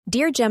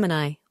Dear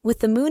Gemini, with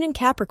the moon in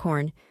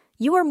Capricorn,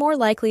 you are more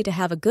likely to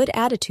have a good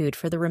attitude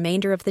for the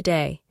remainder of the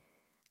day.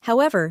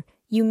 However,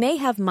 you may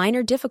have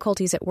minor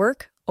difficulties at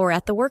work or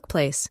at the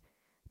workplace.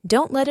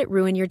 Don't let it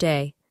ruin your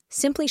day.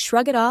 Simply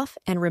shrug it off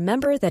and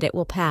remember that it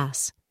will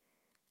pass.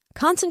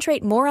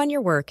 Concentrate more on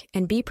your work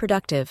and be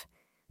productive.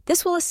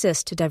 This will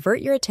assist to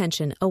divert your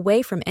attention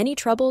away from any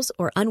troubles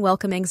or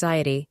unwelcome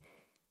anxiety.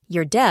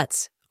 Your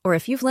debts, or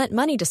if you've lent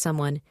money to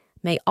someone,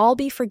 may all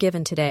be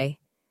forgiven today.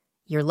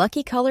 Your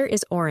lucky color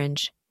is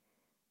orange.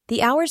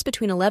 The hours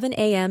between 11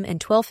 a.m. and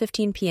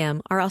 12:15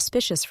 p.m. are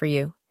auspicious for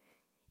you.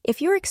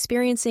 If you're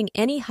experiencing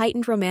any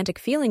heightened romantic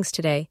feelings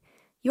today,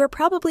 you are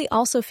probably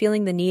also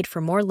feeling the need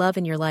for more love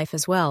in your life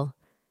as well.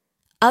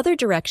 Other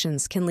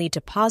directions can lead to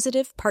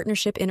positive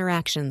partnership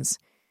interactions.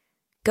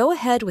 Go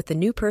ahead with the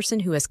new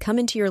person who has come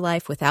into your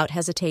life without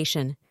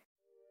hesitation.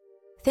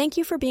 Thank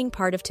you for being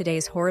part of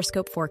today's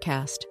horoscope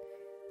forecast.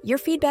 Your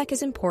feedback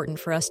is important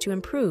for us to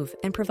improve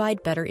and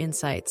provide better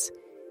insights.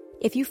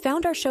 If you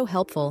found our show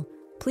helpful,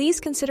 please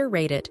consider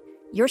rate it.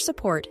 Your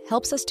support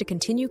helps us to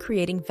continue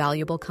creating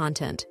valuable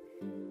content.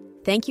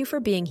 Thank you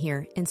for being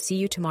here and see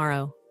you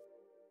tomorrow.